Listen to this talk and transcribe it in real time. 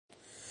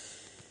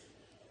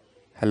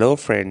Hello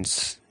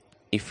friends,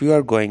 if you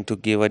are going to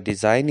give a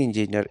design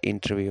engineer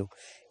interview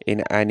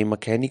in any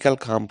mechanical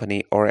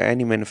company or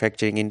any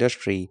manufacturing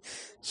industry,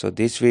 so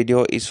this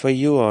video is for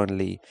you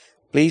only.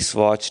 Please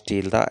watch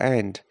till the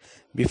end.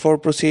 Before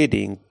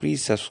proceeding,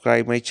 please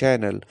subscribe my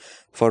channel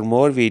for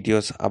more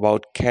videos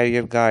about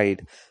career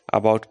guide,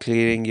 about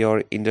clearing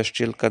your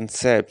industrial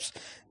concepts,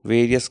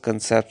 various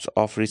concepts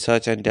of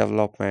research and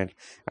development,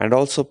 and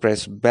also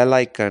press bell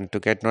icon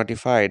to get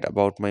notified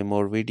about my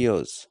more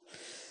videos.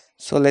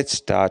 So let's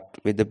start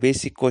with the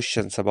basic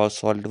questions about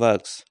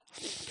SolidWorks.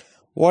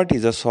 What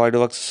is a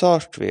SolidWorks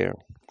software?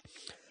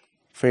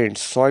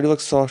 Friends,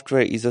 SolidWorks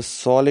software is a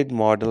solid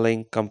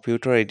modeling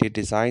computer aided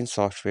design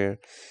software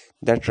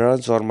that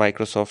runs on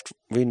Microsoft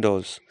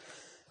Windows.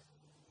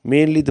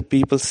 Mainly the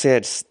people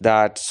says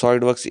that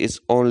SolidWorks is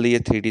only a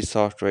 3D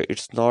software.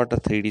 It's not a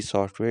 3D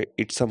software.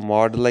 It's a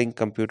modeling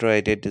computer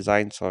aided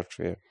design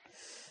software.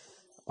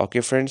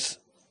 Okay friends,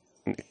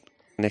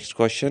 next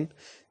question.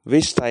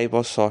 Which type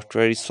of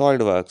software is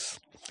SolidWorks?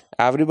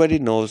 Everybody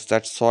knows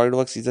that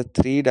SolidWorks is a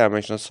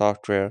three-dimensional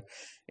software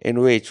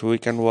in which we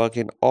can work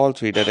in all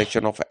three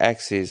directions of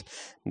axis,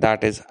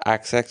 that is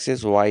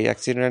x-axis,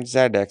 y-axis and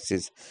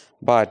z-axis.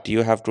 But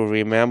you have to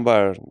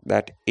remember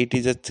that it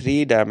is a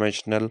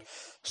three-dimensional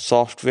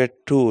software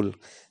tool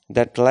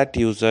that let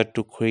user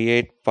to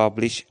create,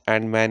 publish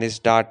and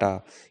manage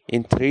data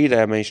in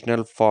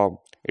three-dimensional form.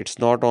 It's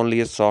not only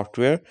a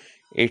software,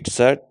 it's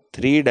a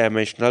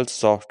three-dimensional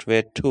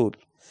software tool.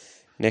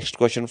 Next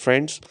question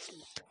friends.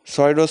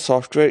 SolidWorks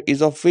software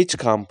is of which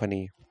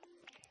company?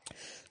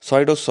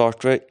 SolidWorks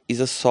software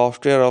is a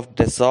software of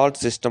Dassault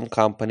System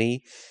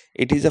company.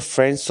 It is a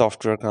French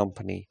software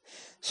company.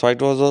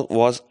 SolidWorks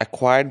was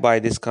acquired by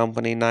this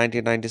company in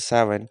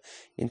 1997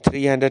 in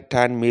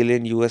 310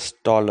 million US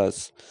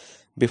dollars.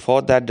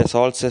 Before that,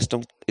 Dassault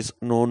System is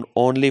known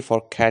only for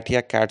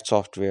CATIA CAD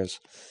softwares.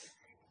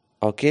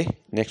 Okay,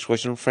 next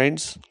question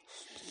friends.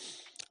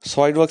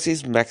 SolidWorks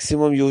is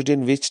maximum used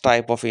in which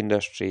type of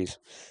industries?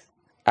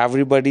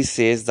 Everybody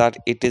says that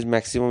it is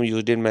maximum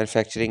used in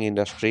manufacturing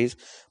industries,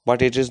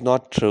 but it is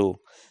not true.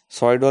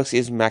 SolidWorks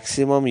is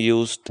maximum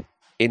used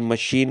in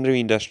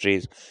machinery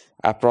industries.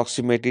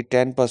 Approximately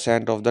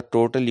 10% of the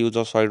total use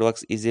of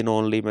SolidWorks is in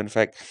only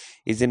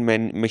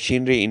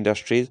machinery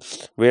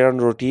industries, where on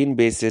routine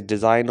basis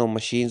design of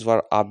machines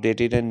were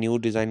updated and new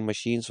design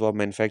machines were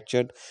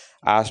manufactured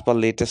as per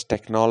latest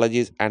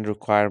technologies and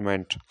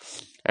requirement.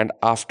 And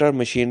after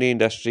machinery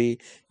industry,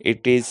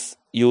 it is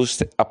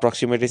used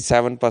approximately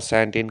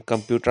 7% in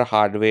computer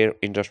hardware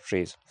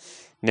industries.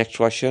 Next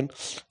question.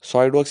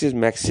 SolidWorks is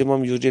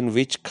maximum used in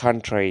which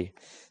country?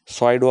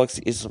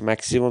 SolidWorks is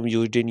maximum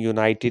used in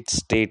United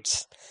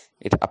States.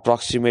 It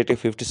approximately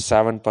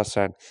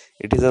 57%.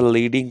 It is a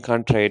leading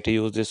country to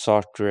use this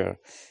software,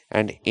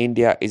 and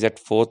India is at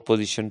fourth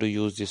position to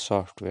use this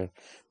software.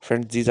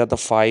 Friends, these are the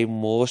five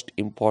most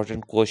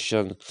important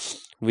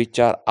questions which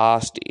are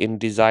asked in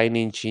design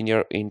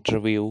engineer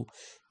interview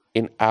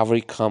in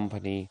every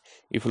company.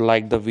 If you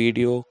like the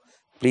video,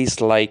 please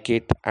like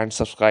it and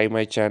subscribe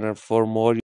my channel for more